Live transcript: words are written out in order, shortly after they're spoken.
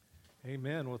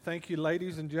Amen. Well, thank you,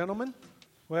 ladies and gentlemen.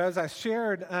 Well, as I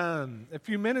shared a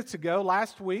few minutes ago,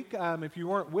 last week, if you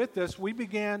weren't with us, we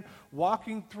began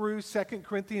walking through 2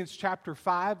 Corinthians chapter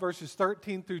 5, verses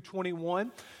 13 through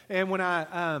 21. And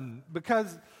when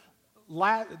because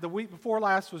the week before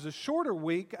last was a shorter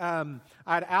week, I'd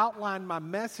outlined my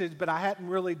message, but I hadn't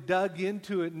really dug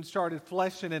into it and started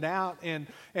fleshing it out. And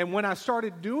when I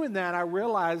started doing that, I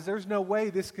realized there's no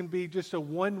way this can be just a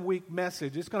one-week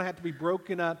message. It's going to have to be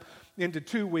broken up into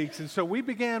 2 weeks. And so we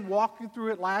began walking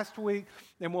through it last week,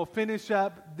 and we'll finish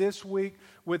up this week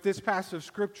with this passage of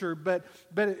Scripture. But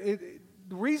the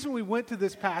reason we went to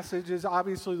this passage is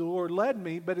obviously the Lord led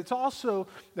me, but it's also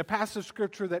the passage of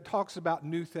Scripture that talks about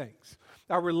new things,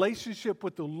 our relationship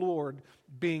with the Lord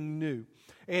being new.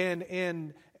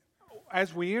 And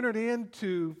as we entered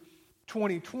into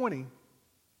 2020,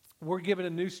 we're given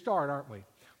a new start, aren't we?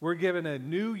 We're given a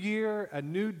new year, a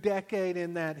new decade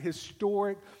in that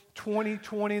historic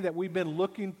 2020 that we've been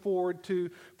looking forward to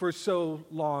for so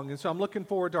long. And so I'm looking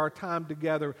forward to our time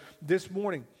together this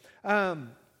morning.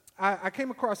 I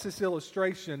came across this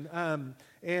illustration,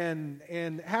 and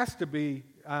it has to be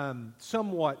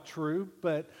somewhat true,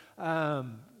 but I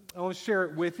want to share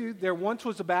it with you. There once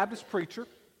was a Baptist preacher,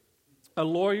 a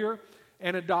lawyer,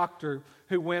 and a doctor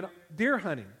who went deer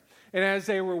hunting. And as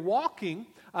they were walking,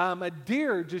 a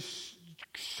deer just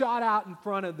shot out in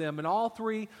front of them, and all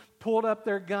three pulled up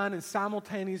their gun and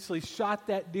simultaneously shot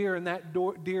that deer, and that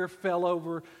deer fell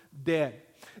over dead.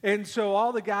 And so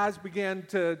all the guys began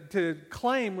to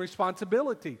claim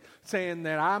responsibility, saying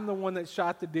that I'm the one that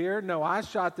shot the deer. No, I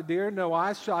shot the deer. No,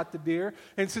 I shot the deer.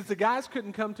 And since the guys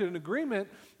couldn't come to an agreement,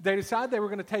 they decided they were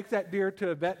going to take that deer to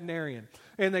a veterinarian.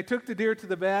 And they took the deer to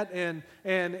the vet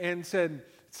and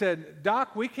said,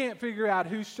 Doc, we can't figure out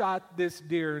who shot this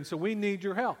deer, and so we need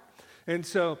your help. And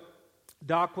so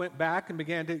Doc went back and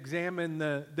began to examine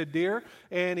the deer,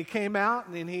 and he came out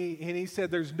and he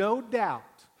said, there's no doubt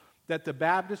that the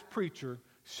Baptist preacher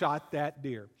shot that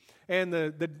deer. And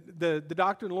the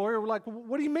doctor and lawyer were like, well,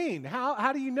 what do you mean?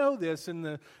 How do you know this? And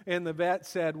the vet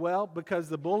said, well, because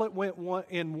the bullet went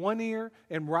in one ear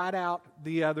and right out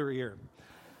the other ear.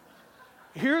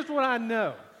 Here's what I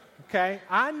know, okay?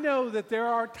 I know that there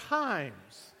are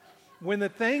times when the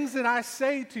things that I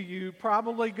say to you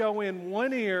probably go in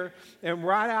one ear and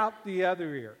right out the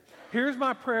other ear. Here's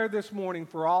my prayer this morning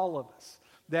for all of us,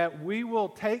 that we will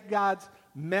take God's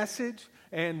message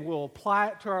and we'll apply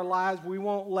it to our lives. We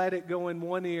won't let it go in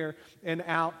one ear and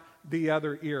out the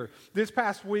other ear. This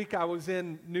past week, I was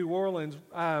in New Orleans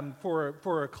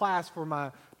for a class for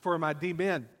my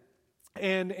D-men.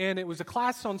 And it was a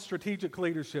class on strategic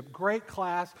leadership. Great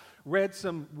class. Read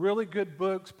some really good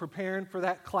books preparing for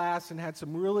that class and had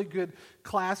some really good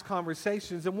class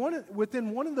conversations. And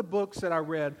within one of the books that I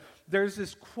read, there's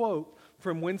this quote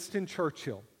from Winston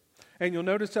Churchill. And you'll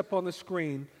notice up on the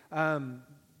screen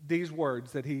these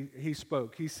words that he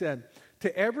spoke. He said,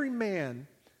 "To every man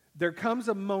there comes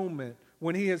a moment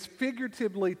when he is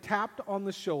figuratively tapped on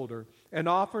the shoulder and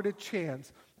offered a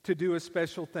chance to do a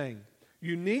special thing,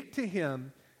 unique to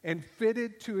him and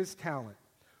fitted to his talent.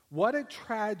 What a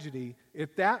tragedy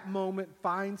if that moment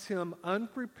finds him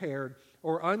unprepared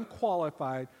or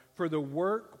unqualified for the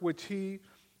work which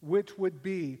would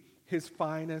be his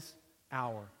finest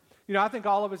hour." You know, I think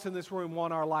all of us in this room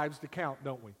want our lives to count,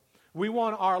 don't we? We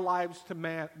want our lives to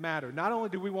matter. Not only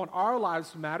do we want our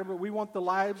lives to matter, but we want the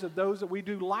lives of those that we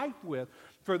do life with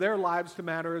for their lives to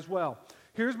matter as well.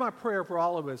 Here's my prayer for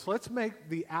all of us. Let's make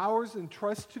the hours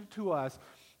entrusted to us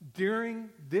during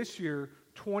this year,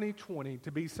 2020,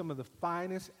 to be some of the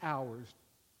finest hours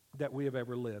that we have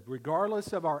ever lived.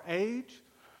 Regardless of our age,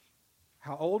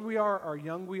 how old we are, or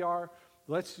young we are,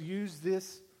 let's use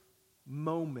this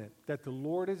moment that the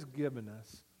Lord has given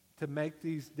us to make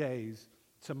these days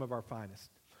some of our finest.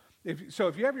 If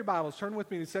you have your Bibles, turn with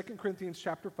me to 2 Corinthians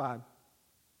chapter 5.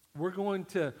 We're going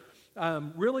to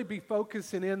really be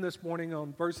focusing in this morning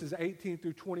on verses 18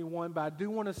 through 21, but I do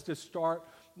want us to start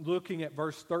looking at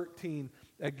verse 13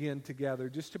 again together,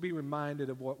 just to be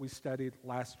reminded of what we studied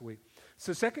last week.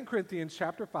 So 2 Corinthians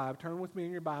chapter 5, turn with me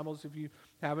in your Bibles if you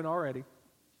haven't already,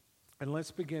 and let's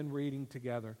begin reading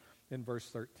together in verse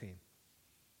 13.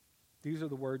 These are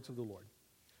the words of the Lord.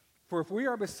 "For if we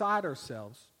are beside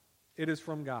ourselves, it is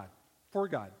from God, for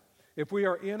God. If we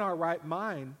are in our right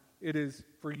mind, it is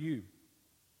for you.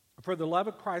 For the love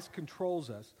of Christ controls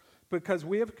us, because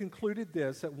we have concluded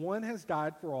this, that one has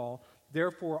died for all,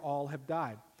 therefore all have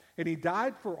died. And he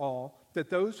died for all,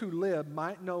 that those who live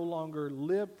might no longer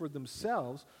live for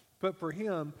themselves, but for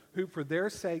him who for their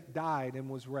sake died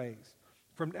and was raised.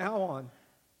 From now on,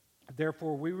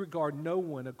 therefore we regard no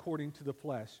one according to the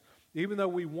flesh. Even though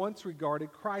we once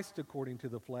regarded Christ according to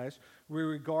the flesh, we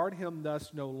regard him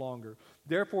thus no longer.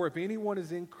 Therefore, if anyone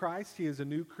is in Christ, he is a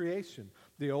new creation.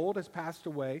 The old has passed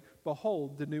away.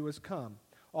 Behold, the new has come.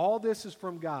 All this is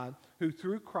from God, who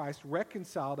through Christ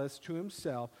reconciled us to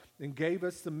himself and gave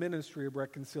us the ministry of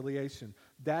reconciliation.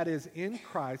 That is, in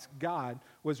Christ, God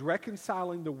was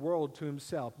reconciling the world to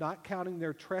himself, not counting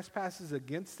their trespasses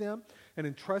against them, and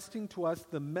entrusting to us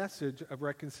the message of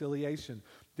reconciliation.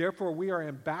 Therefore, we are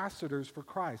ambassadors for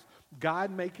Christ,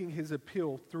 God making his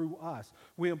appeal through us.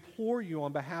 We implore you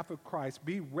on behalf of Christ,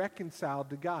 be reconciled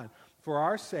to God. For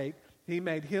our sake, he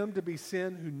made him to be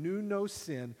sin who knew no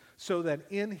sin, so that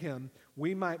in him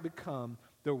we might become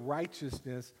the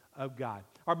righteousness of God.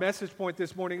 Our message point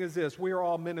this morning is this: we are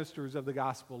all ministers of the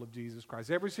gospel of Jesus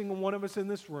Christ. Every single one of us in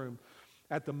this room,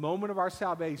 at the moment of our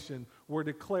salvation, we're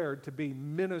declared to be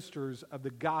ministers of the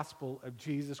gospel of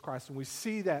Jesus Christ. And we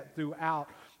see that throughout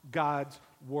God's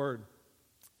word.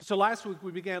 So last week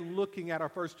we began looking at our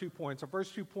first 2 points. Our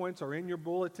first 2 points are in your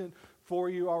bulletin for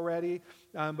you already.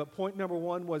 But point number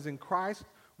 1 was in Christ,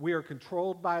 we are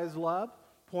controlled by his love.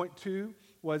 Point 2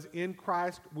 was in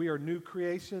Christ, we are new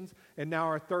creations. And now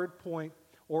our third point,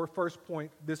 or first point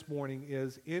this morning,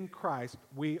 is in Christ,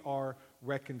 we are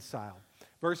reconciled.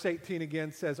 Verse 18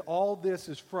 again says, all this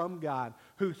is from God,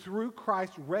 who through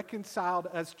Christ reconciled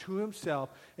us to himself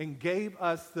and gave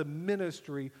us the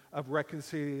ministry of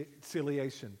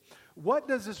reconciliation. What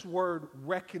does this word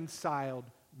reconciled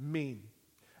mean?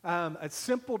 A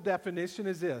simple definition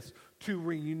is this: to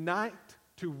reunite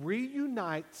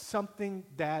something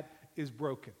that is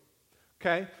broken.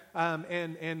 Okay?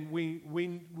 And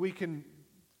we can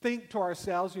think to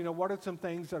ourselves, what are some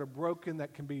things that are broken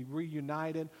that can be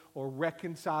reunited or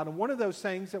reconciled? And one of those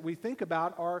things that we think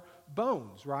about are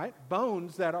bones, right?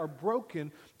 Bones that are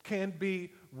broken can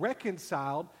be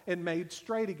reconciled and made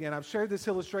straight again. I've shared this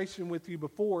illustration with you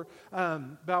before,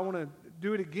 but I want to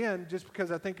do it again just because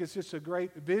I think it's just a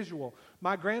great visual.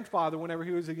 My grandfather, whenever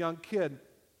he was a young kid,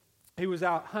 he was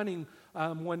out hunting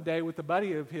one day with a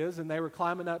buddy of his, and they were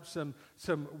climbing up some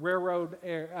railroad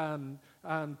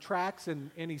tracks,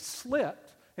 and he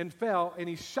slipped and fell, and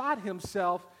he shot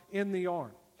himself in the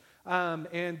arm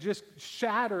and just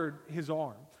shattered his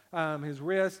arm, his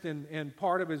wrist and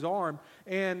part of his arm.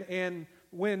 And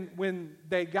when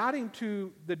they got him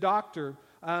to the doctor,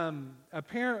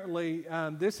 apparently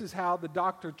this is how the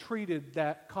doctor treated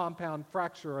that compound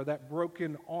fracture or that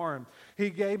broken arm. He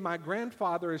gave my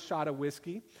grandfather a shot of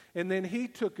whiskey, and then he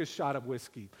took a shot of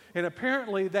whiskey. And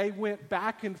apparently they went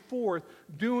back and forth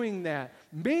doing that,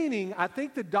 meaning I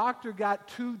think the doctor got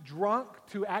too drunk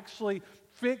to actually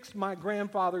fix my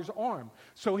grandfather's arm.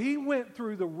 So he went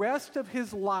through the rest of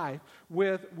his life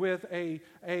with a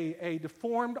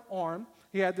deformed arm.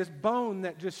 He had this bone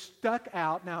that just stuck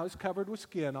out. Now it's covered with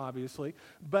skin, obviously,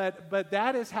 but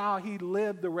that is how he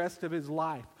lived the rest of his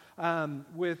life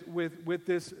with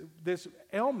this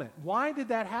ailment. Why did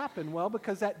that happen? Well,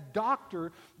 because that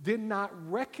doctor did not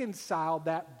reconcile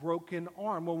that broken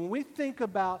arm. Well, when we think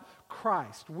about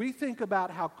Christ, we think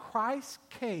about how Christ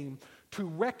came to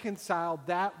reconcile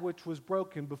that which was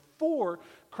broken. Before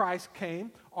Christ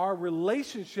came, our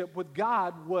relationship with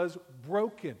God was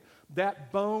broken.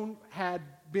 That bone had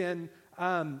been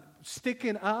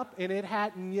sticking up, and it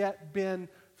hadn't yet been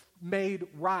made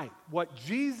right. What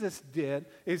Jesus did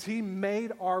is he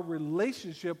made our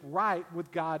relationship right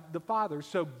with God the Father.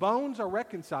 So bones are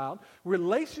reconciled.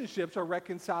 Relationships are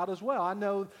reconciled as well. I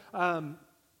know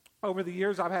over the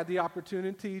years I've had the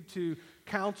opportunity to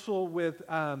counsel with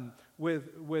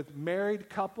married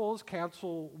couples,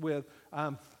 counsel with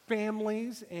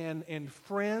families and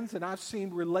friends, and I've seen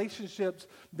relationships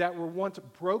that were once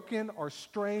broken or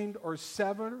strained or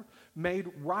severed made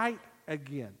right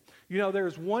again.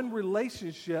 There's one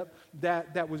relationship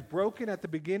that was broken at the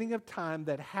beginning of time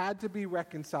that had to be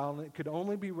reconciled, and it could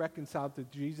only be reconciled through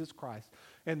Jesus Christ,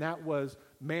 and that was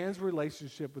man's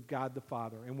relationship with God the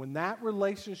Father. And when that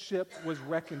relationship was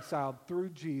reconciled through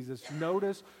Jesus,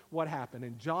 notice what happened.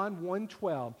 In John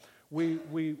 1:12,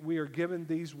 we are given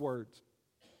these words: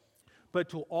 "But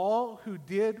to all who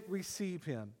did receive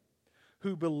him,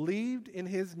 who believed in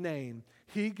his name,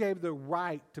 he gave the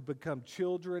right to become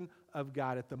children of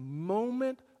God." At the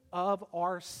moment of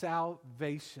our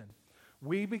salvation,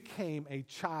 we became a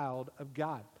child of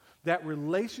God. That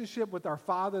relationship with our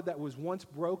Father that was once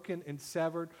broken and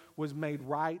severed was made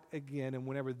right again. And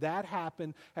whenever that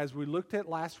happened, as we looked at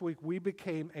last week, we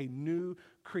became a new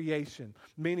creation,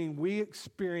 meaning we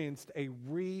experienced a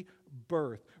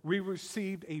rebirth. We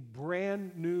received a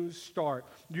brand new start.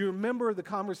 Do you remember the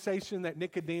conversation that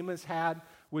Nicodemus had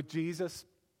with Jesus?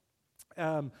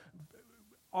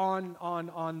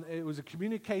 it was a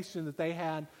communication that they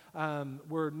had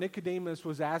where Nicodemus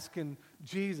was asking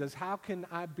Jesus, how can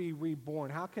I be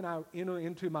reborn? How can I enter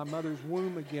into my mother's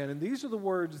womb again? And these are the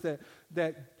words that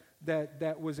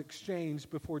was exchanged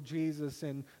before Jesus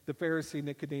and the Pharisee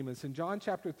Nicodemus. In John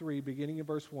chapter 3, beginning in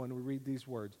verse 1, we read these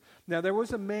words. Now there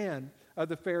was a man of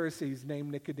the Pharisees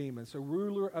named Nicodemus, a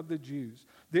ruler of the Jews.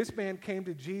 This man came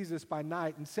to Jesus by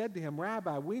night and said to him,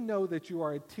 Rabbi, we know that you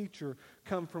are a teacher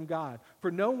come from God,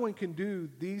 for no one can do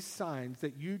these signs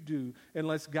that you do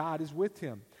unless God is with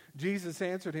him. Jesus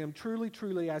answered him, Truly,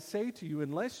 truly, I say to you,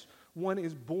 unless one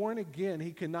is born again,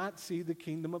 he cannot see the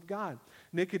kingdom of God.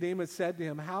 Nicodemus said to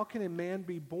him, How can a man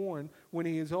be born when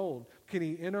he is old? Can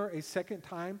he enter a second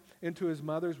time into his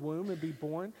mother's womb and be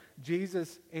born?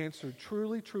 Jesus answered,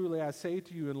 Truly, truly, I say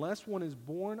to you, unless one is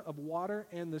born of water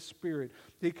and the Spirit,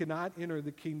 he cannot enter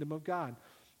the kingdom of God.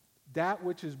 That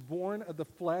which is born of the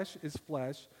flesh is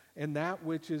flesh, and that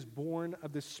which is born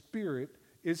of the Spirit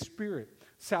is spirit.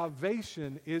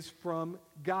 Salvation is from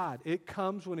God. It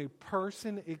comes when a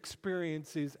person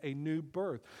experiences a new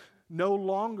birth. No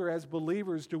longer as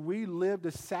believers do we live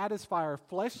to satisfy our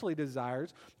fleshly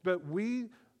desires, but we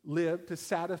live to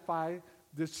satisfy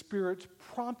the Spirit's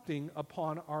prompting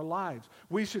upon our lives.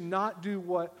 We should not do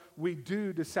what we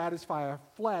do to satisfy our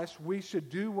flesh. We should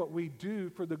do what we do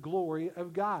for the glory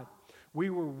of God. We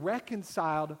were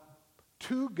reconciled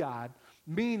to God,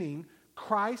 meaning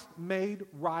Christ made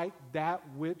right that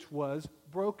which was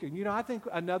broken. You know, I think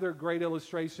another great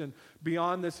illustration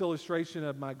beyond this illustration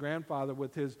of my grandfather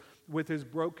with his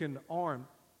broken arm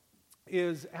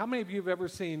is, how many of you have ever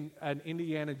seen an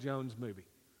Indiana Jones movie?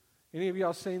 Any of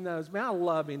y'all seen those? Man, I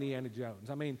love Indiana Jones.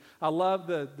 I mean, I love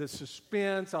the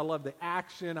suspense. I love the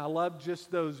action. I love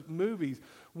just those movies.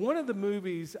 One of the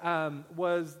movies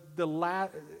was The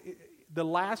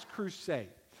Last Crusade.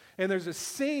 And there's a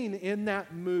scene in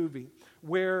that movie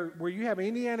where you have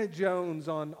Indiana Jones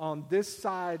on this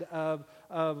side of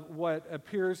what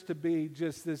appears to be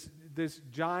just this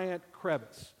giant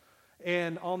crevice.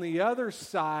 And on the other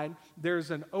side,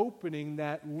 there's an opening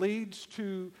that leads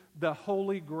to the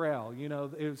Holy Grail. You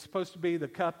know, it was supposed to be the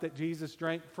cup that Jesus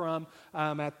drank from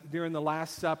during the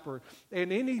Last Supper.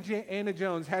 And Indiana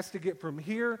Jones has to get from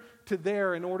here to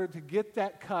there in order to get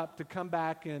that cup to come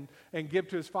back and give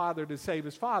to his father to save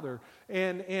his father.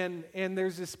 And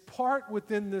there's this part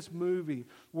within this movie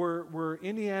where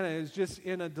Indiana is just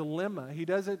in a dilemma. He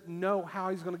doesn't know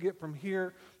how he's going to get from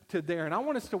here to there. And I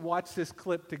want us to watch this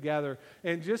clip together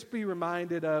and just be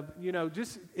reminded of, you know,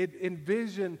 just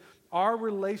envision our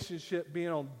relationship being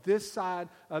on this side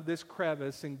of this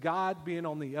crevice and God being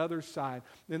on the other side.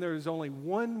 And there is only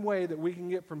one way that we can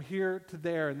get from here to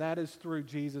there, and that is through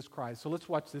Jesus Christ. So let's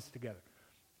watch this together.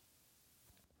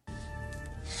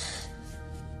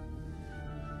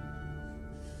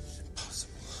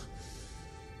 Impossible.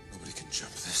 Nobody can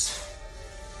jump this.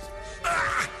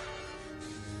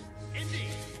 Indy!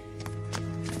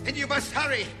 And you must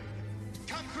hurry!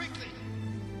 Come quickly!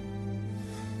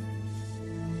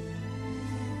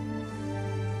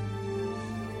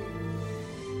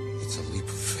 It's a leap of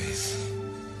faith.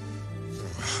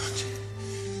 Throw out.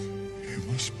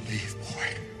 You must believe, boy.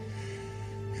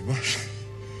 You must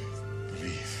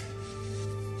believe.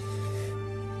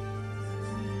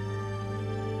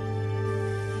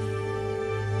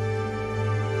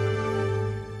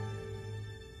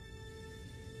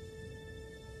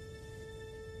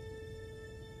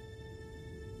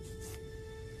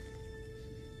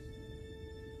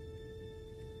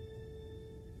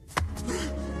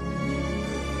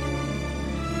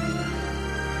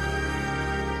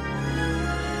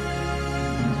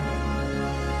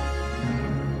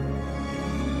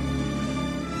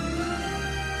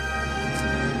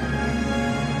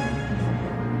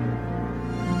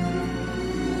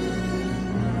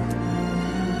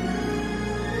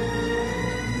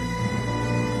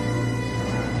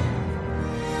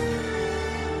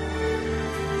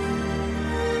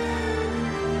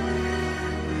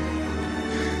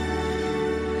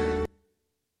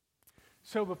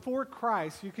 So before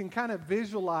Christ, you can kind of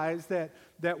visualize that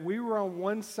we were on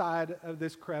one side of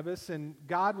this crevice and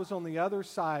God was on the other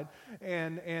side,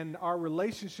 and our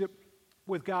relationship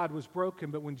with God was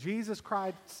broken. But when Jesus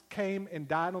Christ came and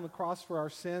died on the cross for our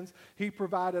sins, He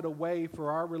provided a way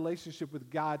for our relationship with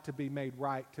God to be made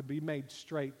right, to be made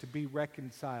straight, to be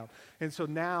reconciled. And so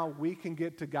now we can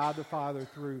get to God the Father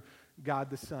through God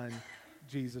the Son,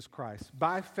 Jesus Christ.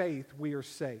 By faith, we are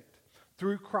saved.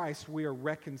 Through Christ, we are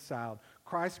reconciled.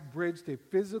 Christ bridged a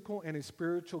physical and a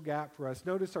spiritual gap for us.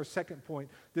 Notice our second point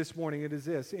this morning. It is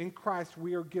this. In Christ,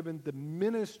 we are given the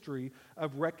ministry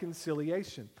of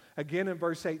reconciliation. Again, in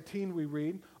verse 18, we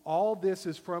read, all this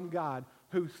is from God,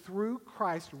 who through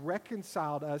Christ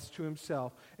reconciled us to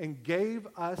himself and gave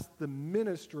us the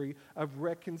ministry of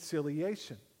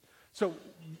reconciliation. So,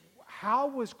 how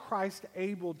was Christ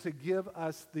able to give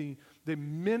us the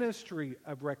ministry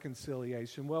of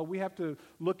reconciliation? Well, we have to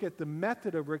look at the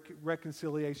method of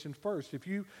reconciliation first. If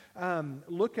you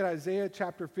look at Isaiah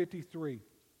chapter 53,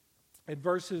 at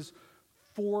verses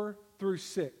 4 through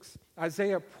 6,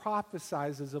 Isaiah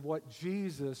prophesies of what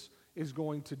Jesus is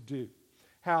going to do.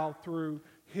 How through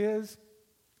his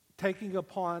taking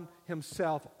upon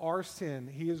himself our sin,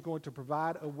 he is going to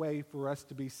provide a way for us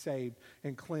to be saved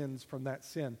and cleansed from that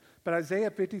sin. But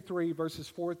Isaiah 53, verses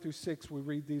 4 through 6, we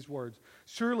read these words.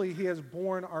 Surely he has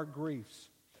borne our griefs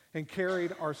and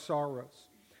carried our sorrows.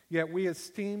 Yet we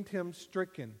esteemed him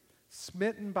stricken,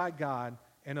 smitten by God,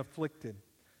 and afflicted.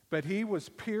 But he was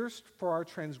pierced for our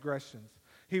transgressions.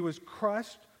 He was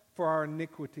crushed for our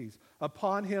iniquities.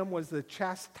 Upon him was the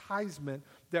chastisement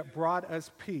that brought us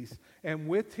peace, and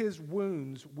with his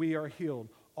wounds we are healed.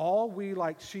 All we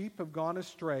like sheep have gone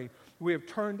astray. We have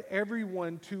turned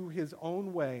everyone to his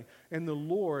own way, and the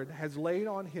Lord has laid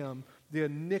on him the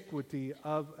iniquity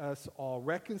of us all.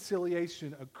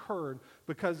 Reconciliation occurred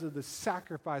because of the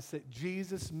sacrifice that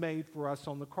Jesus made for us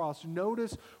on the cross.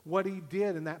 Notice what he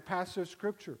did in that passage of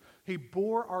Scripture. He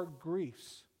bore our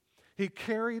griefs. He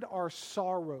carried our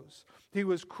sorrows. He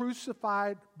was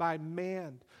crucified by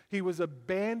man. He was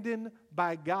abandoned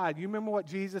by God. You remember what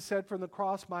Jesus said from the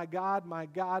cross? My God,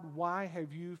 why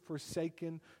have you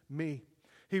forsaken me?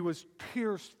 He was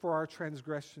pierced for our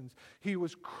transgressions. He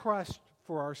was crushed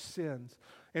for our sins.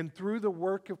 And through the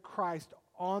work of Christ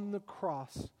on the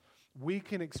cross, we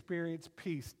can experience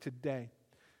peace today.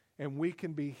 And we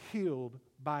can be healed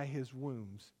by his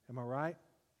wounds. Am I right?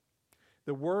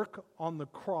 The work on the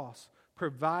cross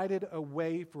provided a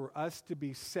way for us to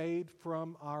be saved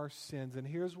from our sins. And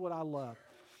here's what I love.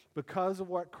 Because of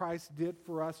what Christ did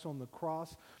for us on the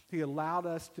cross, he allowed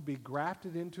us to be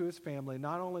grafted into his family.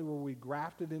 Not only were we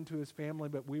grafted into his family,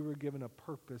 but we were given a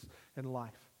purpose in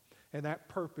life. And that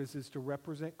purpose is to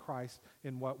represent Christ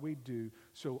in what we do.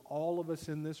 So all of us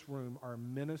in this room are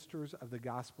ministers of the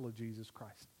gospel of Jesus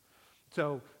Christ.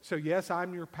 So yes,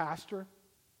 I'm your pastor.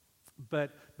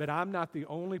 But I'm not the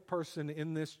only person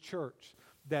in this church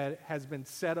that has been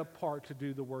set apart to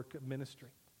do the work of ministry.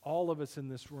 All of us in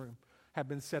this room have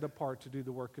been set apart to do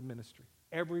the work of ministry.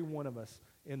 Every one of us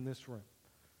in this room.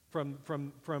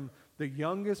 From the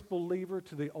youngest believer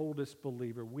to the oldest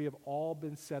believer, we have all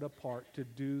been set apart to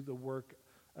do the work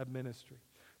of ministry.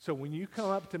 So when you come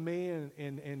up to me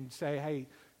and say, hey,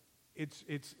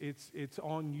 it's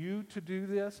on you to do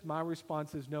this, my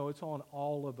response is no, it's on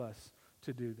all of us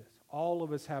to do this. All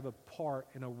of us have a part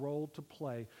and a role to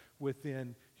play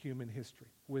within human history,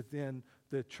 within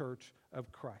the church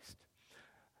of Christ.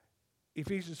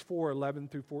 Ephesians 4:11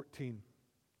 through 14,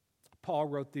 Paul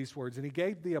wrote these words, and he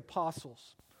gave the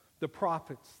apostles, the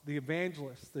prophets, the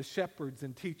evangelists, the shepherds,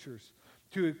 and teachers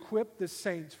to equip the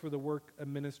saints for the work of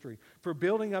ministry, for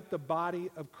building up the body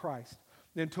of Christ,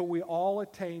 until we all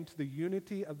attain to the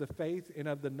unity of the faith and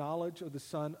of the knowledge of the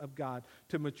Son of God,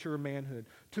 to mature manhood,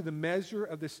 to the measure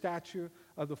of the stature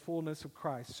of the fullness of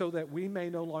Christ, so that we may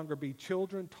no longer be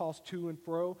children tossed to and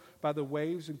fro by the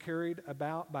waves and carried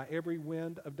about by every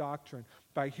wind of doctrine,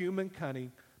 by human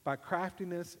cunning, by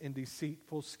craftiness and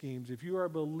deceitful schemes. If you are a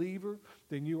believer,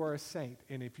 then you are a saint.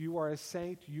 And if you are a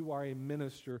saint, you are a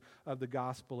minister of the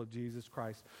gospel of Jesus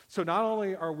Christ. So not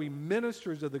only are we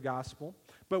ministers of the gospel,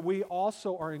 but we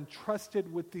also are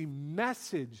entrusted with the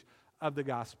message of the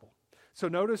gospel. So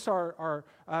notice our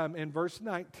in verse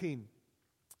 19,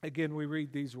 again we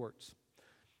read these words.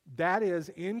 That is,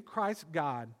 in Christ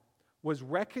God was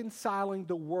reconciling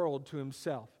the world to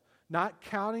himself, not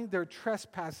counting their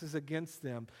trespasses against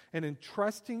them, and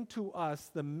entrusting to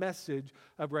us the message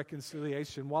of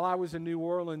reconciliation. While I was in New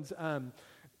Orleans,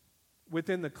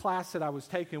 within the class that I was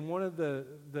taking, one of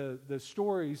the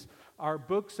stories, our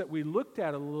books that we looked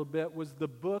at a little bit, was the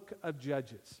book of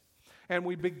Judges. And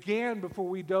we began, before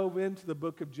we dove into the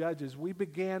book of Judges, we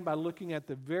began by looking at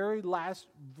the very last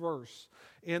verse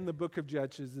in the book of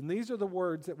Judges. And these are the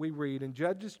words that we read in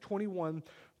Judges 21,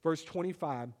 verse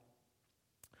 25.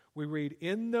 We read,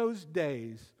 in those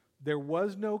days there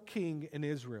was no king in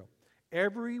Israel.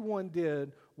 Everyone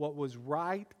did what was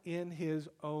right in his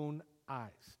own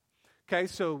eyes. Okay,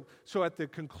 so at the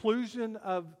conclusion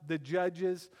of the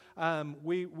Judges,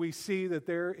 we see that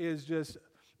there is just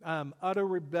utter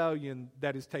rebellion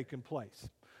that has taken place.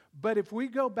 But if we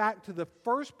go back to the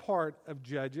first part of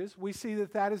Judges, we see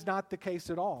that that is not the case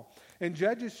at all. In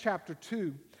Judges chapter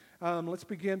 2, let's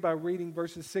begin by reading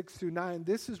verses 6 through 9.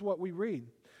 This is what we read.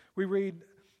 We read,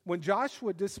 when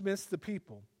Joshua dismissed the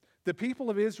people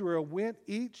of Israel went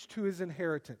each to his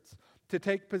inheritance to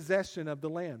take possession of the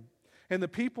land. And the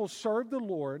people served the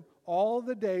Lord all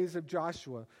the days of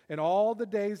Joshua and all the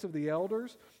days of the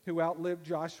elders who outlived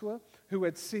Joshua, who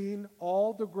had seen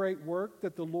all the great work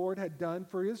that the Lord had done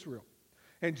for Israel.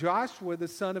 And Joshua, the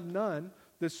son of Nun,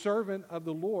 the servant of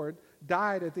the Lord,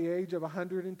 died at the age of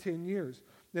 110 years.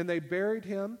 Then they buried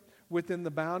him within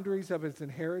the boundaries of his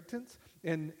inheritance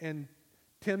in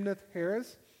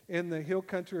Timnath-Heres, in the hill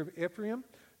country of Ephraim,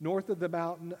 north of the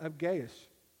mountain of Gaish.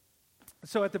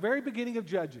 So at the very beginning of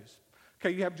Judges,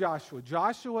 okay, you have Joshua.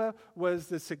 Joshua was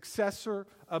the successor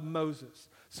of Moses.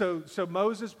 So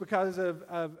Moses, because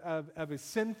of his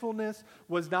sinfulness,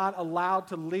 was not allowed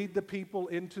to lead the people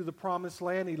into the promised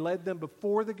land. He led them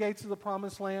before the gates of the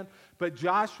promised land. But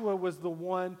Joshua was the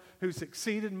one who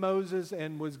succeeded Moses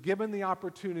and was given the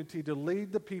opportunity to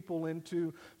lead the people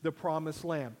into the promised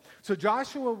land. So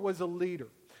Joshua was a leader.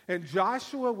 And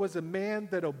Joshua was a man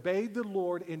that obeyed the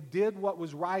Lord and did what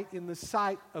was right in the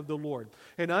sight of the Lord.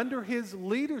 And under his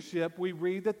leadership, we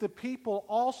read that the people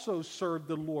also served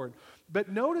the Lord. But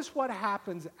notice what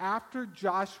happens after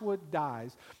Joshua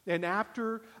dies and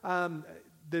after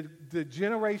the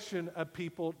generation of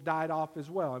people died off as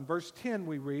well. In verse 10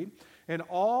 we read, and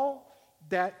all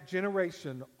that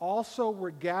generation also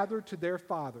were gathered to their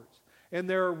fathers. And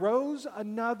there arose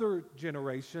another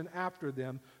generation after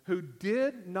them who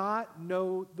did not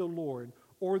know the Lord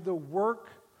or the work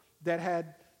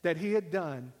that he had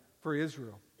done for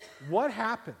Israel. What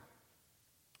happened?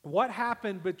 What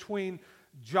happened between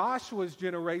Joshua's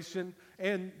generation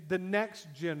and the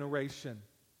next generation?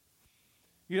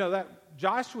 You know, that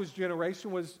Joshua's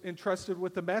generation was entrusted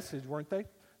with the message, weren't they?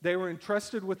 They were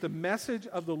entrusted with the message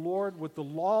of the Lord, with the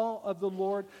law of the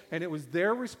Lord, and it was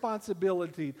their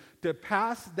responsibility to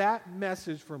pass that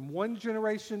message from one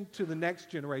generation to the next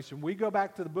generation. We go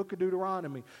back to the book of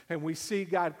Deuteronomy, and we see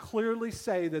God clearly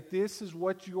say that this is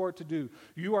what you are to do.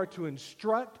 You are to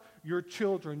instruct your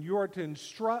children. You are to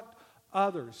instruct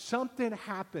others. Something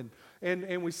happened.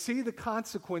 And we see the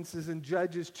consequences in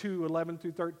Judges 2, 11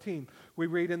 through 13. We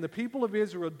read, and the people of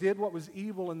Israel did what was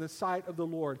evil in the sight of the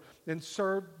Lord and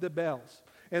served the Baals.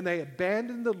 And they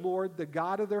abandoned the Lord, the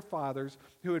God of their fathers,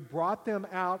 who had brought them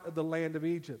out of the land of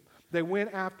Egypt. They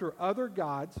went after other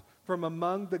gods from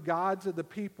among the gods of the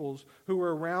peoples who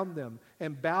were around them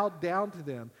and bowed down to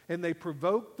them. And they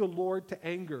provoked the Lord to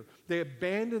anger. They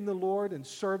abandoned the Lord and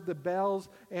served the Baals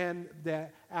and the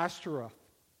Ashtaroth.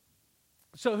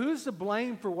 So who's to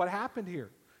blame for what happened here?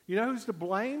 You know who's to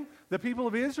blame? The people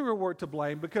of Israel were to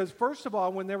blame because, first of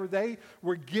all, whenever they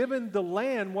were given the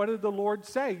land, what did the Lord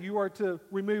say? You are to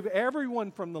remove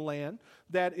everyone from the land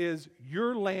that is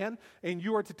your land, and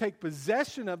you are to take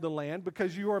possession of the land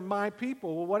because you are my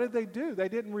people. Well, what did they do? They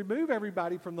didn't remove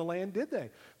everybody from the land, did they?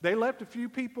 They left a few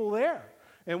people there.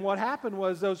 And what happened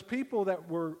was those people that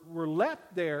were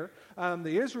left there,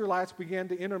 the Israelites began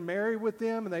to intermarry with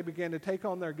them, and they began to take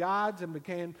on their gods and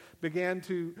began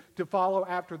to follow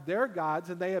after their gods,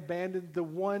 and they abandoned the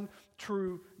one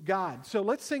true God. So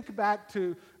let's think back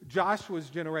to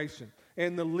Joshua's generation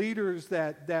and the leaders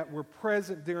that were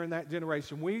present during that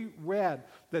generation. We read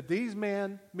that these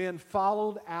men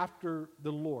followed after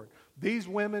the Lord. These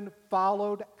women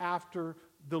followed after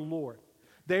the Lord.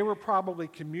 They were probably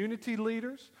community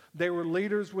leaders. They were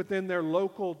leaders within their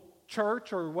local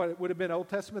church, or what would have been Old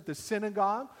Testament, the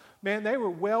synagogue. Man, they were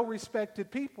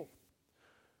well-respected people.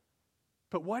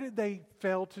 But what did they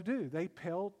fail to do? They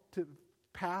failed to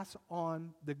pass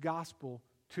on the gospel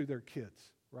to their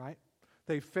kids, right?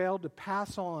 They failed to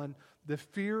pass on the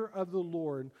fear of the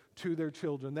Lord to their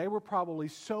children. They were probably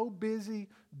so busy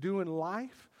doing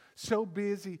life, so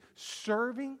busy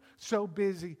serving, so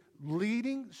busy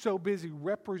leading, so busy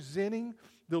representing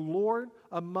the Lord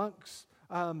amongst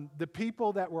the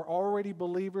people that were already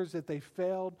believers that they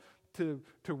failed to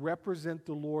represent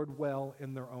the Lord well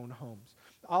in their own homes.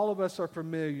 All of us are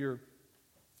familiar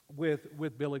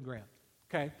with Billy Graham,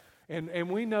 okay? And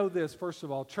we know this, first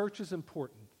of all, church is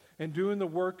important, and doing the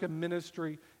work of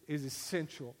ministry is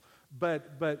essential.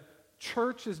 But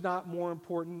church is not more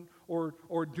important,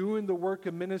 or doing the work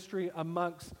of ministry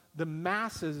amongst the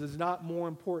masses is not more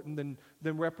important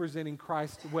than representing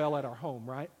Christ well at our home,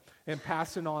 right? And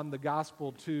passing on the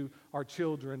gospel to our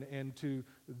children and to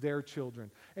their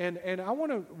children. And I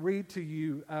want to read to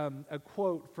you a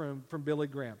quote from Billy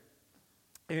Graham.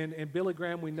 And Billy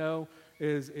Graham, we know,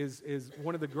 is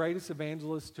one of the greatest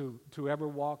evangelists to ever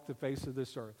walk the face of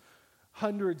this earth.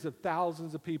 Hundreds of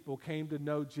thousands of people came to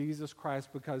know Jesus Christ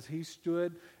because he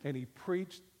stood and he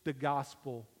preached the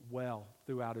gospel well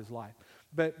throughout his life.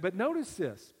 But notice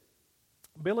this.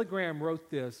 Billy Graham wrote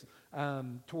this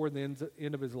toward the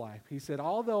end of his life. He said,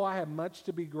 although I have much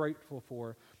to be grateful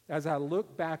for, as I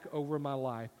look back over my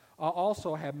life, I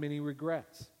also have many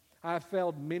regrets. I have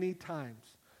failed many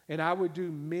times, and I would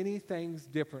do many things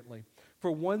differently. For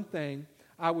one thing,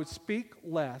 I would speak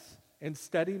less and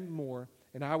study more,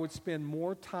 and I would spend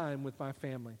more time with my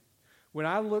family. When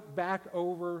I look back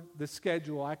over the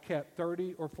schedule I kept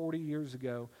 30 or 40 years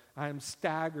ago, I am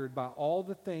staggered by all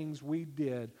the things we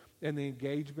did and the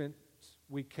engagements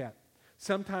we kept.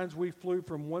 Sometimes we flew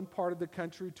from one part of the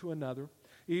country to another,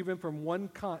 even from one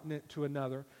continent to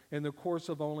another, in the course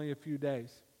of only a few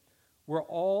days. Were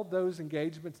all those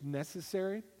engagements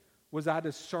necessary? Was I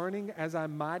discerning as I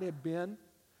might have been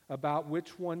about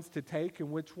which ones to take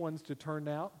and which ones to turn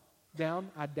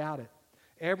down? I doubt it.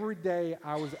 Every day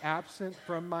I was absent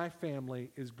from my family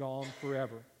is gone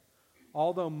forever.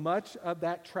 Although much of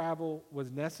that travel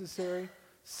was necessary,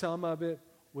 some of it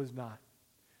was not.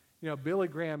 You know, Billy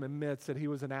Graham admits that he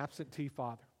was an absentee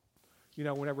father. You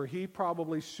know, whenever he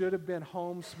probably should have been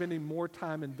home spending more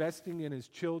time investing in his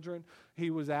children, he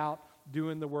was out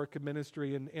doing the work of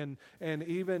ministry. And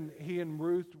even he and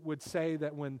Ruth would say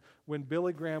that when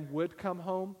Billy Graham would come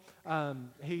home,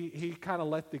 he kind of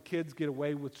let the kids get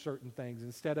away with certain things.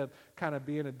 Instead of kind of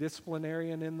being a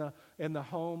disciplinarian in the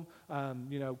home,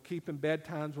 keeping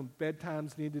bedtimes when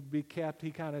bedtimes needed to be kept, he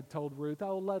kind of told Ruth,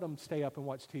 let them stay up and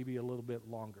watch TV a little bit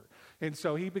longer. And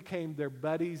so he became their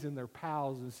buddies and their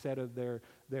pals instead of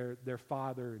their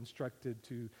father, instructed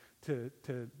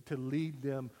to lead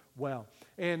them well.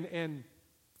 And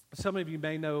some of you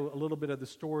may know a little bit of the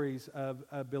stories of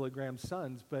Billy Graham's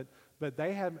sons, but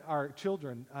they have, our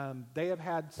children, they have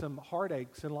had some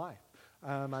heartaches in life.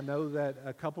 I know that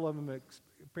a couple of them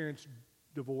experienced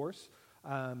divorce.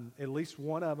 At least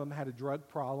one of them had a drug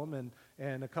problem,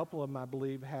 and a couple of them, I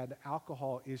believe, had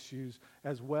alcohol issues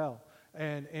as well.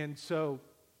 And so,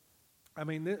 I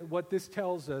mean, what this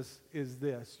tells us is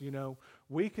this,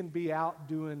 we can be out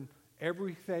doing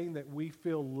everything that we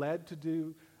feel led to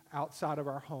do outside of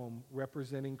our home,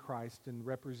 representing Christ and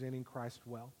representing Christ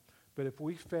well. But if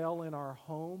we fail in our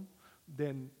home,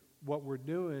 then what we're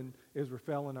doing is we're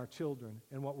failing our children.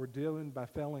 And what we're doing by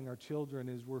failing our children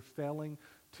is we're failing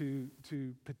to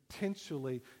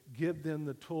potentially give them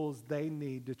the tools they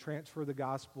need to transfer the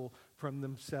gospel from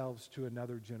themselves to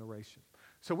another generation.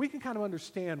 So we can kind of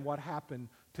understand what happened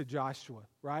to Joshua,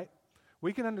 right?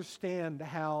 We can understand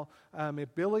how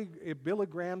if Billy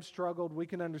Graham struggled, we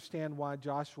can understand why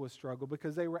Joshua struggled,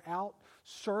 because they were out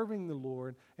serving the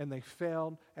Lord and they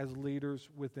failed as leaders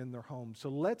within their homes. So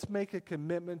let's make a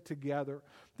commitment together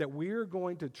that we are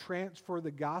going to transfer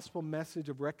the gospel message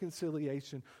of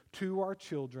reconciliation to our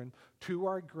children, to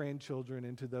our grandchildren,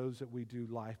 and to those that we do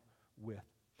life with.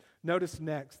 Notice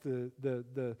next,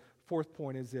 the fourth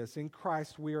point is this: in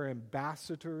Christ we are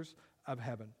ambassadors of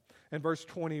heaven. In verse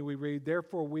 20 we read,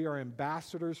 therefore we are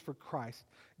ambassadors for Christ,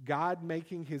 God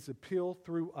making his appeal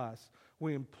through us.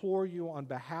 We implore you on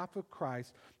behalf of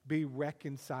Christ, be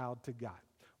reconciled to God.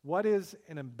 What is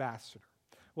an ambassador?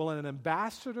 Well, an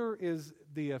ambassador is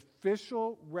the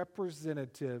official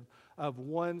representative of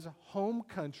one's home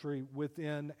country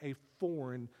within a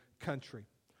foreign country.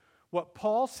 What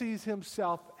Paul sees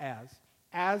himself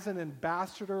as an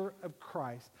ambassador of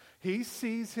Christ, he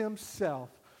sees himself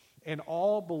and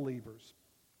all believers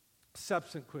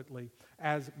subsequently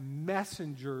as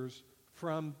messengers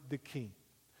from the King.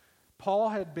 Paul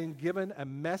had been given a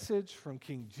message from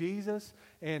King Jesus,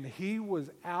 and he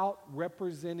was out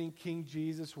representing King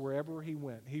Jesus wherever he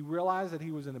went. He realized that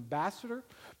he was an ambassador,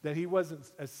 that he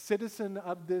wasn't a citizen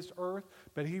of this earth,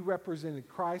 but he represented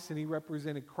Christ, and he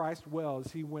represented Christ well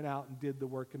as he went out and did the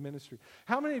work of ministry.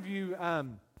 How many of you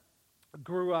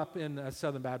grew up in a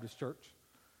Southern Baptist church?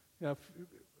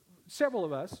 Several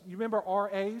of us. You remember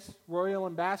RAs, Royal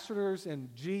Ambassadors, and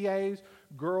GAs,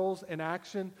 Girls in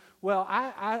Action? Well,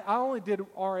 I only did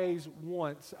RAs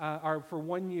once, or for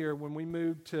 1 year when we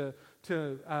moved to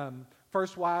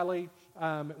First Wiley.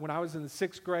 When I was in the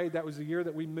 6th grade, that was the year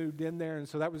that we moved in there, and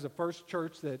so that was the first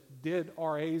church that did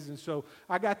RAs, and so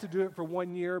I got to do it for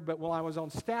 1 year. But while I was on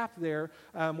staff there,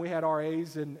 we had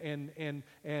RAs, and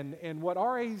what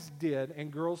RAs did,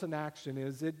 and Girls in Action,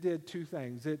 is it did two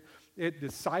things. It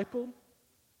discipled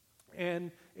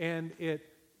and it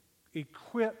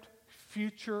equipped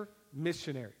future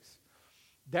missionaries.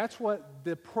 That's what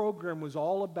the program was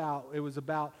all about. It was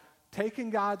about taking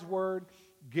God's word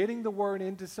getting the word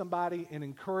into somebody and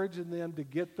encouraging them to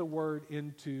get the word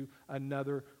into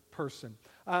another person.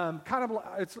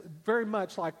 It's very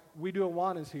much like we do at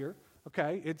Awanas here.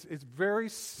 Okay, it's very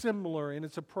similar in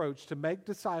its approach to make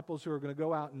disciples who are going to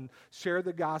go out and share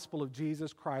the gospel of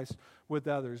Jesus Christ with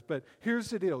others. But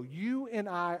here's the deal. You and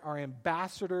I are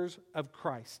ambassadors of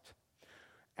Christ.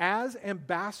 As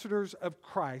ambassadors of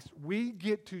Christ, we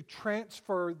get to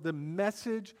transfer the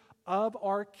message of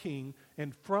our King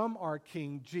and from our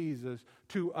King Jesus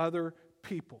to other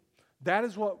people. That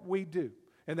is what we do.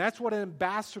 And that's what an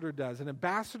ambassador does. An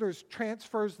ambassador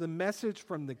transfers the message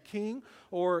from the king,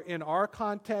 or in our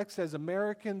context as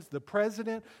Americans, the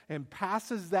president, and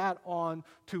passes that on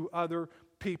to other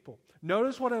people.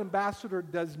 Notice what an ambassador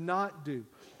does not do.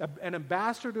 An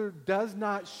ambassador does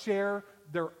not share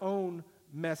their own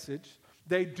message.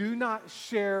 They do not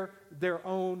share their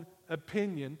own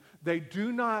opinion. They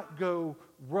do not go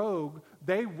rogue.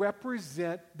 They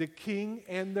represent the king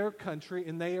and their country,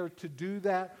 and they are to do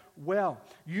that well.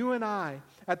 You and I,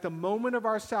 at the moment of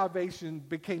our salvation,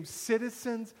 became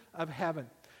citizens of heaven.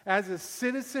 As a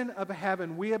citizen of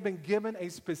heaven, we have been given a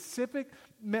specific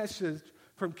message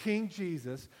from King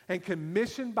Jesus and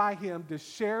commissioned by him to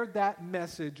share that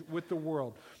message with the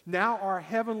world. Now our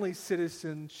heavenly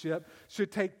citizenship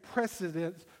should take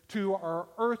precedence to our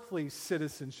earthly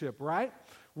citizenship, right?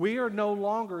 We are no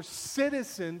longer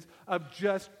citizens of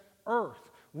just earth.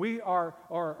 We are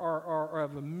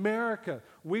of America.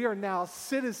 We are now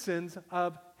citizens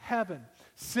of heaven,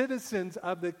 citizens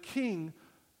of the King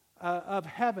of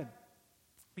heaven.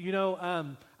 You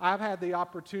know, I've had the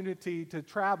opportunity to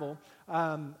travel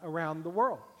around the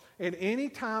world. And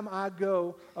anytime I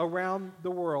go around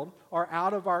the world or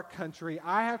out of our country,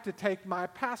 I have to take my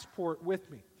passport with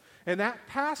me. And that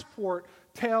passport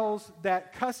tells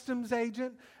that customs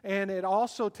agent, and it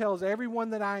also tells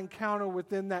everyone that I encounter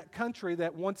within that country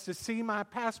that wants to see my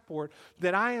passport,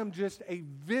 that I am just a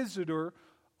visitor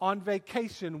on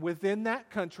vacation within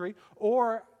that country,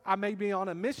 or I may be on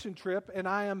a mission trip and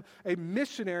I am a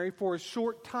missionary for a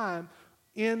short time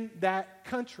in that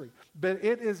country. But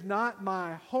it is not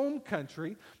my home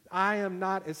country. I am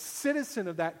not a citizen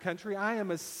of that country. I am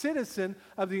a citizen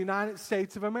of the United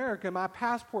States of America. My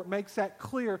passport makes that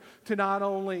clear to not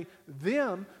only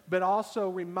them, but also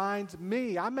reminds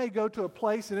me. I may go to a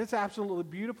place and it's absolutely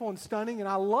beautiful and stunning and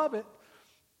I love it,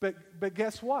 but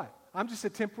guess what? I'm just a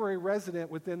temporary resident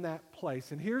within that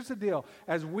place. And here's the deal.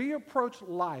 As we approach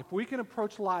life, we can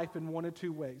approach life in one of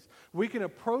two ways. We can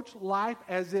approach life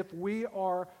as if we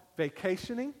are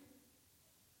vacationing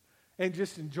and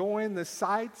just enjoying the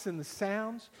sights and the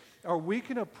sounds, or we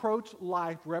can approach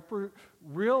life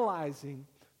realizing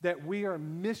that we are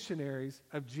missionaries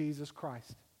of Jesus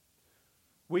Christ.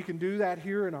 We can do that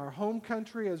here in our home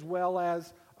country as well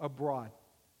as abroad.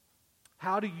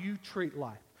 How do you treat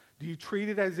life? Do you treat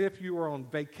it as if you are on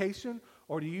vacation,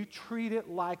 or do you treat it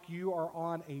like you are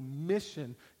on a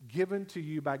mission given to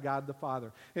you by God the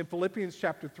Father? In Philippians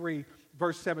chapter 3,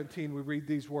 verse 17, we read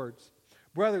these words.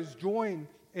 Brothers, join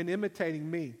in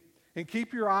imitating me, and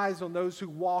keep your eyes on those who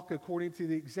walk according to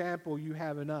the example you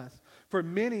have in us. For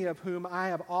many of whom I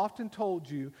have often told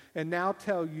you, and now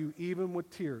tell you even with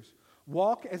tears,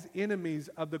 walk as enemies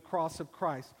of the cross of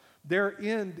Christ. Their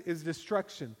end is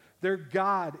destruction. Their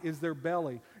God is their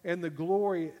belly, and the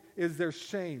glory is their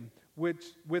shame, which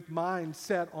with mind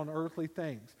set on earthly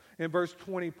things. In verse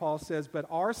 20, Paul says, but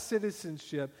our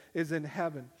citizenship is in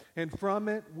heaven, and from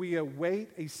it we await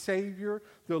a Savior,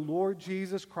 the Lord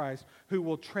Jesus Christ, who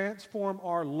will transform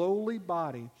our lowly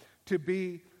body to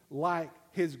be like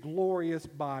his glorious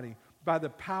body, by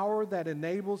the power that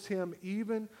enables him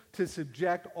even to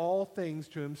subject all things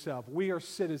to himself. We are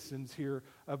citizens here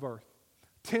of earth,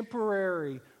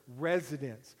 temporary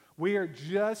residents. We are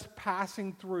just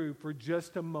passing through for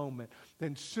just a moment.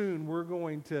 Then soon we're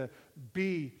going to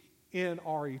be in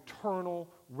our eternal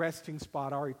resting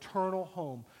spot, our eternal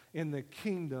home in the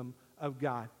kingdom of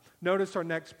God. Notice our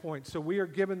next point. So we are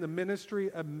given the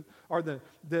ministry of, or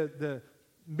the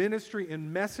ministry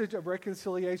and message of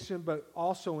reconciliation, but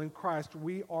also in Christ,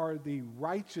 we are the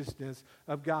righteousness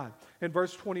of God. In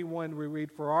verse 21, we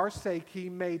read, for our sake he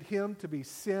made him to be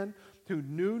sin who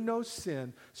knew no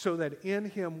sin, so that in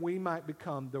him we might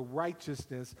become the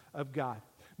righteousness of God.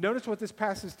 Notice what this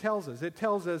passage tells us. It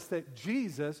tells us that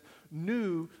Jesus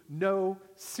knew no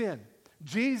sin.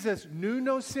 Jesus knew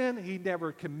no sin. He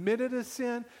never committed a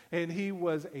sin, and he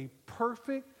was a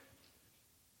perfect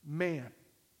man.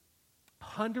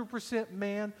 100%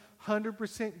 man,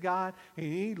 100% God, and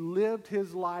he lived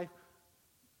his life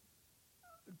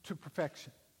to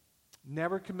perfection.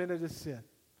 Never committed a sin.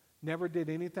 never did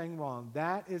anything wrong.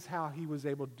 That is how he was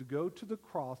able to go to the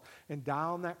cross and die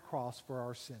on that cross for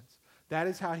our sins. That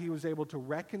is how he was able to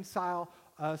reconcile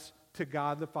us to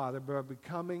God the Father by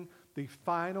becoming the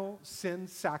final sin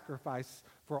sacrifice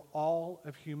for all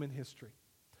of human history.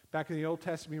 Back in the Old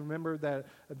Testament, you remember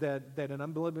that an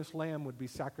unblemished lamb would be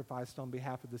sacrificed on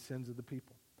behalf of the sins of the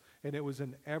people. And it was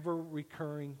an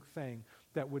ever-recurring thing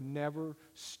that would never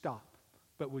stop.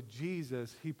 But with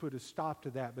Jesus, he put a stop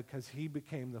to that because he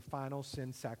became the final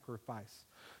sin sacrifice.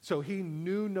 So he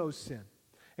knew no sin.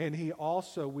 And he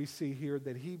also, we see here,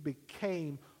 that he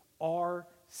became our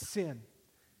sin.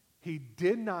 He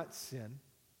did not sin,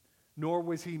 nor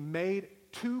was he made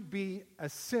to be a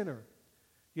sinner.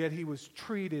 Yet he was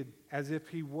treated as if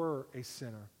he were a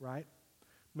sinner, right?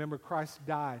 Remember, Christ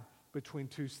died between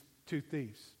two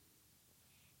thieves.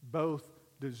 Both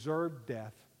deserved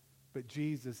death, but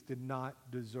Jesus did not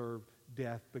deserve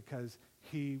death because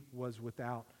he was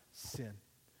without sin.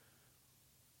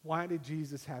 Why did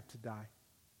Jesus have to die?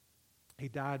 He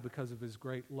died because of his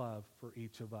great love for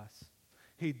each of us.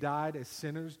 He died a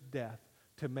sinner's death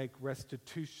to make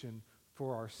restitution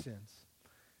for our sins.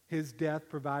 His death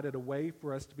provided a way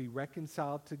for us to be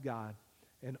reconciled to God,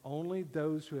 and only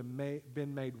those who have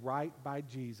been made right by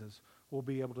Jesus will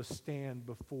be able to stand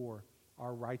before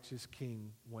our righteous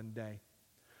King one day.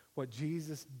 What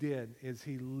Jesus did is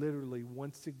he literally,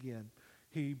 once again,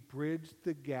 he bridged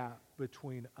the gap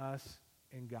between us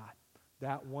and God.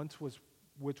 That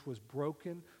which was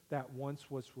broken, that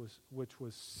which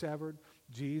was severed,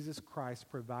 Jesus Christ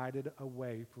provided a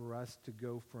way for us to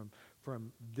go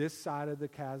from this side of the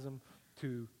chasm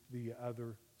to the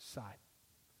other side.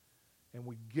 And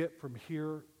we get from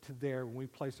here to there when we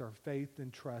place our faith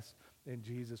and trust in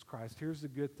Jesus Christ. Here's the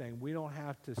good thing. We don't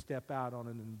have to step out on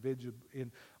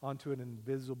onto an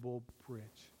invisible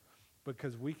bridge,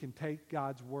 because we can take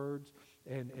God's words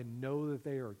and know that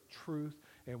they are truth,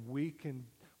 and we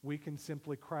can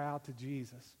simply cry out to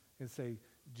Jesus and say,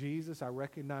 Jesus, I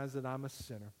recognize that I'm a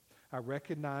sinner. I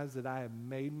recognize that I have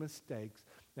made mistakes,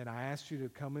 and I ask you to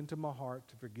come into my heart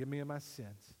to forgive me of my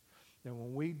sins. And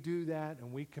when we do that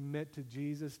and we commit to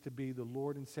Jesus to be the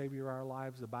Lord and Savior of our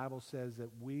lives, the Bible says that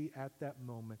we at that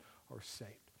moment are saved.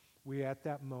 We at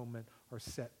that moment are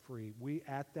set free. We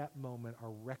at that moment are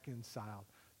reconciled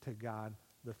to God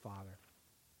the Father.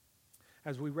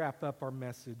 As we wrap up our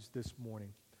message this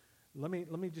morning, let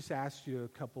me just ask you a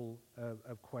couple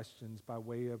of questions by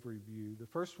way of review. The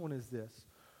first one is this.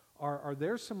 Are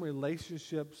there some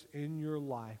relationships in your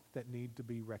life that need to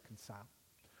be reconciled?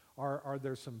 Are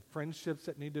there some friendships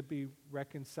that need to be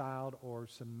reconciled, or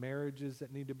some marriages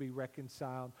that need to be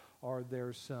reconciled? Are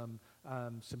there some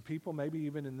people, maybe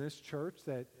even in this church,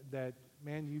 that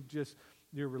man,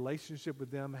 your relationship with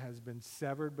them has been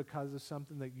severed because of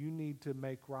something that you need to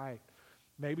make right?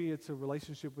 Maybe it's a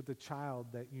relationship with a child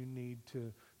that you need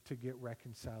to get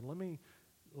reconciled. Let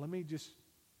me just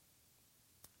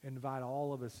invite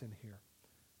all of us in here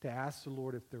to ask the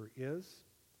Lord if there is,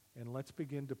 and let's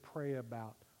begin to pray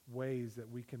about ways that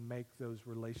we can make those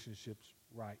relationships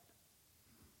right.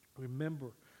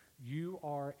 Remember, you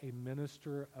are a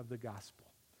minister of the gospel,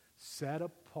 set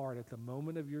apart at the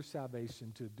moment of your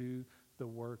salvation to do the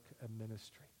work of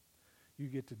ministry. You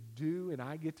get to do, and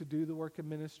I get to do the work of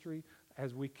ministry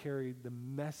as we carry the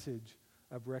message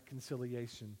of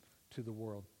reconciliation to the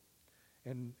world.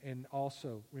 And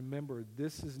also, remember,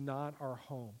 this is not our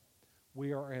home.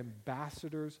 We are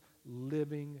ambassadors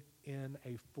living in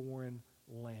a foreign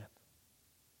land.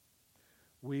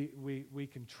 We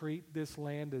can treat this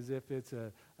land as if it's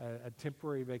a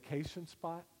temporary vacation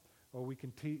spot, or we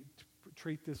can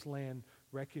treat this land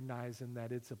recognizing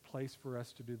that it's a place for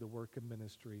us to do the work of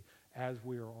ministry as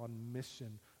we are on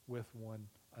mission with one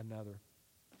another.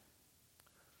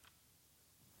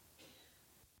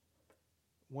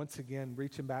 Once again,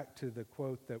 reaching back to the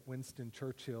quote that Winston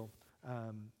Churchill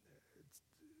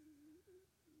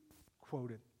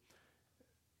quoted.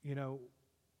 You know,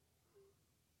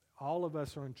 all of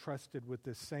us are entrusted with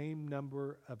the same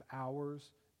number of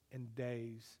hours and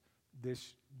days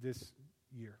this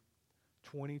year,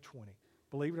 2020.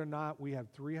 Believe it or not, we have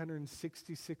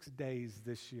 366 days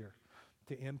this year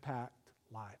to impact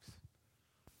lives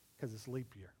because it's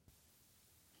leap year.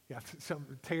 Yeah,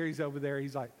 Terry's over there.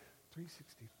 He's like,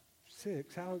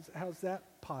 366? How's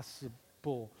that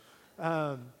possible?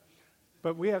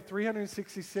 But we have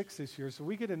 366 this year, so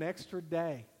we get an extra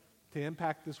day to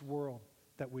impact this world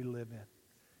that we live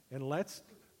in. And let's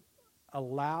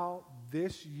allow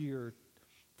this year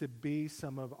to be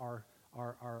some of our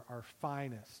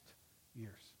finest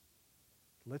years.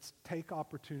 Let's take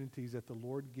opportunities that the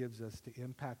Lord gives us to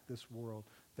impact this world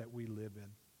that we live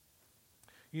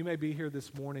in. You may be here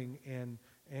this morning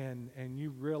and you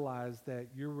realize that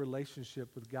your relationship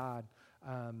with God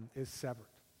is severed.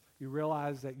 You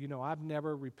realize that, I've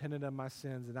never repented of my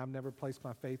sins and I've never placed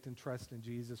my faith and trust in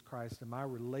Jesus Christ, and my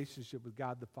relationship with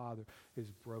God the Father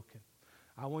is broken.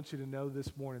 I want you to know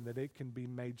this morning that it can be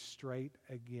made straight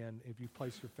again if you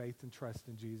place your faith and trust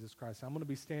in Jesus Christ. I'm going to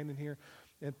be standing here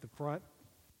at the front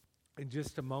in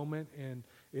just a moment, and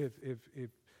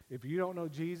if you don't know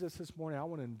Jesus this morning, I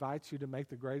want to invite you to make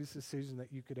the greatest decision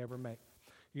that you could ever make.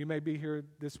 You may be here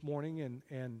this morning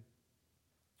and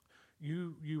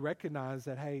you recognize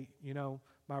that, hey,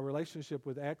 my relationship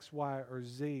with X, Y, or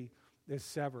Z is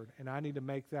severed, and I need to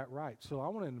make that right. So I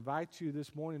want to invite you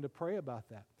this morning to pray about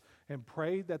that and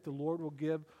pray that the Lord will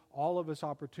give all of us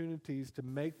opportunities to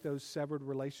make those severed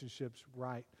relationships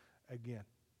right again.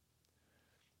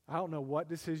 I don't know what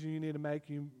decision you need to make.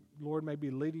 Lord may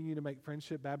be leading you to make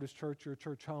Friendship Baptist Church your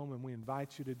church home, and we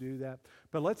invite you to do that.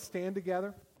 But let's stand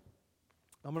together.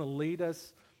 I'm going to lead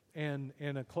us in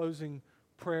a closing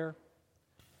prayer.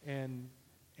 And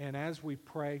as we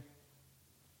pray,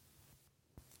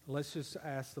 let's just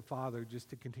ask the Father just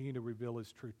to continue to reveal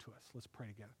His truth to us. Let's pray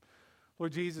together.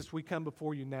 Lord Jesus, we come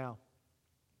before you now.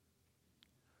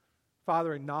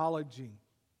 Father, acknowledging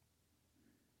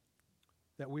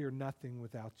that we are nothing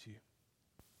without you,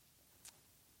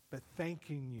 but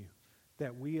thanking you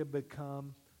that we have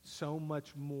become so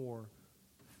much more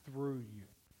through you.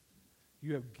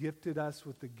 You have gifted us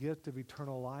with the gift of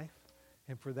eternal life,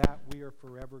 and for that we are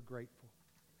forever grateful.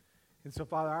 And so,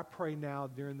 Father, I pray now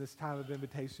during this time of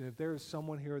invitation, if there is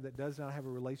someone here that does not have a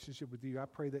relationship with you, I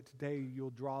pray that today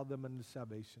you'll draw them into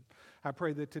salvation. I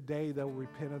pray that today they'll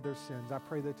repent of their sins. I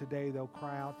pray that today they'll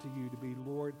cry out to you to be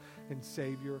Lord and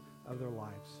Savior of their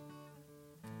lives.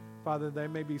 Father, there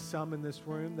may be some in this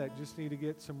room that just need to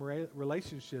get some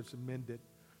relationships amended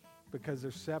because they're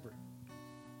severed.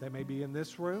 They may be in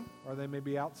this room or they may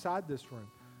be outside this room,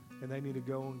 and they need to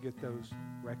go and get those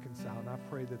reconciled. And I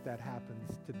pray that that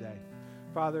happens today.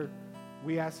 Father,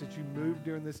 we ask that you move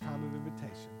during this time of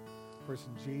invitation. First,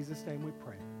 in Jesus' name we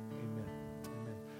pray.